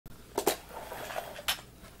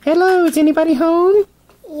Hello, is anybody home?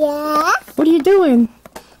 Yeah. What are you doing?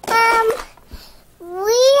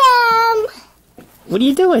 What are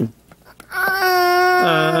you doing?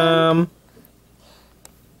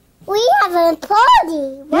 We having a party.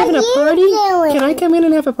 You having a party? Doing? Can I come in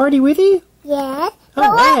and have a party with you? Yes.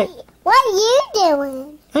 All right. What are you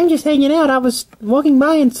doing? I'm just hanging out. I was walking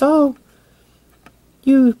by and saw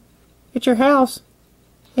you at your house,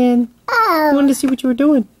 and I wanted to see what you were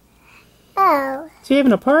doing. Oh. So you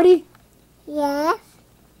having a party? Yes.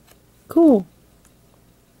 Cool.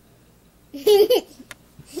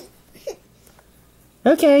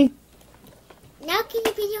 Okay. Now can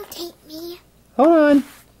you videotape me? Hold on.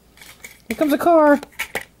 Here comes a car.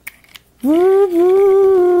 Woo,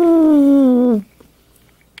 woo.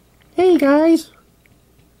 Hey guys.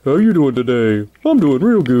 How you doing today? I'm doing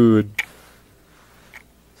real good.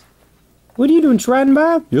 What are you doing, just riding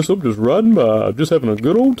by? Yes, I'm just riding by. Just having a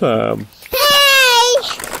good old time. Hey!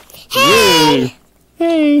 Yay!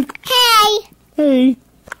 Hey. Hey! Hey.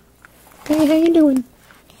 Hey, how you doing?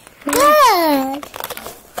 Good.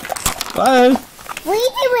 Bye. We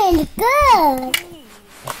doing good.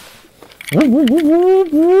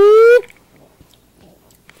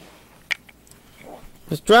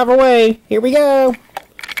 Let's drive away. Here we go.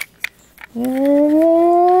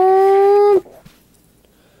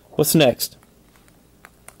 What's next?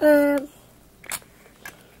 Oh,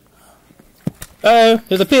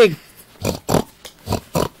 There's a pig.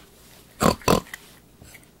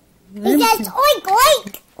 he says oink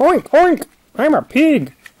oink. Oink, oink. I'm a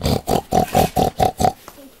pig.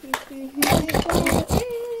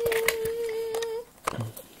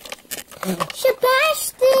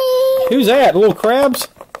 Sebastian. Who's that? Little crabs?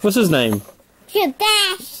 What's his name?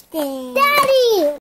 Sebastian. Daddy.